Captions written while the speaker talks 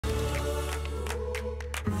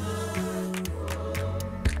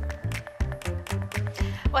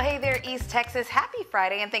Well, hey there, East Texas. Happy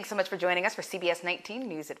Friday, and thanks so much for joining us for CBS 19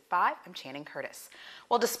 News at 5. I'm Channing Curtis.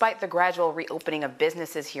 Well, despite the gradual reopening of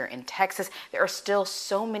businesses here in Texas, there are still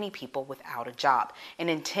so many people without a job. And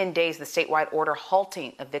in 10 days, the statewide order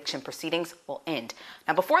halting eviction proceedings will end.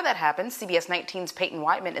 Now, before that happens, CBS 19's Peyton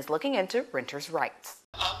Whiteman is looking into renters' rights.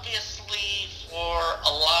 Obviously, for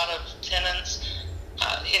a lot of tenants,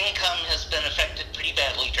 income has been affected pretty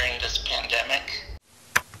badly during this pandemic.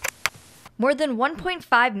 More than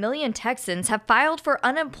 1.5 million Texans have filed for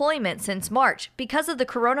unemployment since March because of the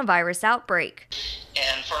coronavirus outbreak.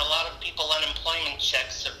 And for a lot of people, unemployment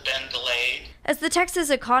checks have been delayed. As the Texas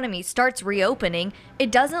economy starts reopening, it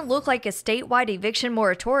doesn't look like a statewide eviction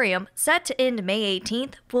moratorium set to end May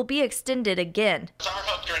 18th will be extended again. It's our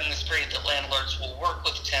hope during this period that landlords will work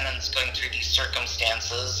with tenants going through these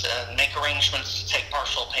circumstances and make arrangements to take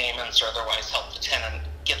partial payments or otherwise help the tenant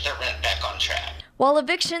get their rent back on track. While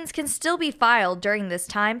evictions can still be filed during this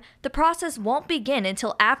time, the process won't begin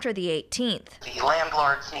until after the 18th. The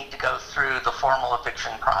landlords need to go through the formal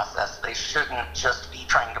eviction process. They shouldn't just be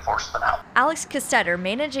trying to force them out. Alex Castetter,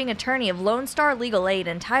 managing attorney of Lone Star Legal Aid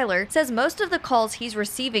in Tyler, says most of the calls he's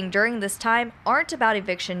receiving during this time aren't about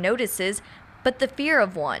eviction notices, but the fear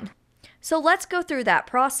of one. So let's go through that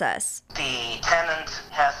process. The tenant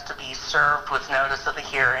has to be served with notice of the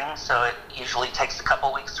hearing, so it usually takes a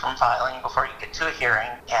couple weeks from filing before you get to a hearing.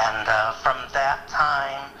 And from that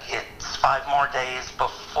time, it's 5 more days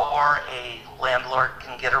before a landlord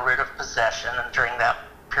can get a writ of possession. And during that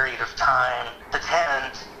period of time, the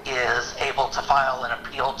tenant is able to file an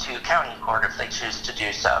appeal to county court if they choose to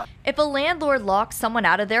do so. If a landlord locks someone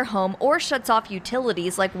out of their home or shuts off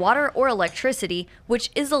utilities like water or electricity,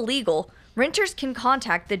 which is illegal, renters can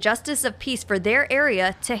contact the Justice of Peace for their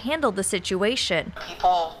area to handle the situation.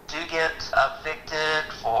 People do get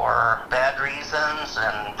evicted for bad reasons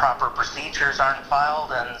and proper procedures aren't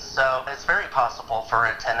filed, and so it's very possible for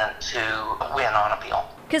a tenant to win on appeal.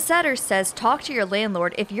 Castetter says talk to your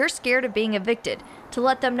landlord if you're scared of being evicted, to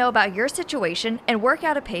let them know about your situation and work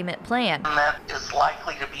out a payment plan. And that is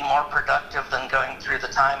likely to be more productive than going through the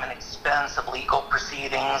time and expense of legal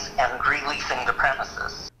proceedings and releasing the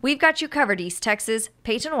premises. We've got you covered, East Texas.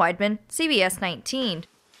 Peyton Weidman, CBS 19.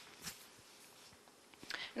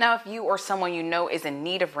 Now, if you or someone you know is in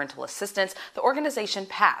need of rental assistance, the organization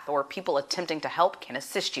PATH, or People Attempting to Help, can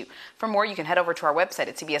assist you. For more, you can head over to our website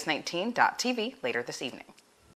at cbs19.tv later this evening.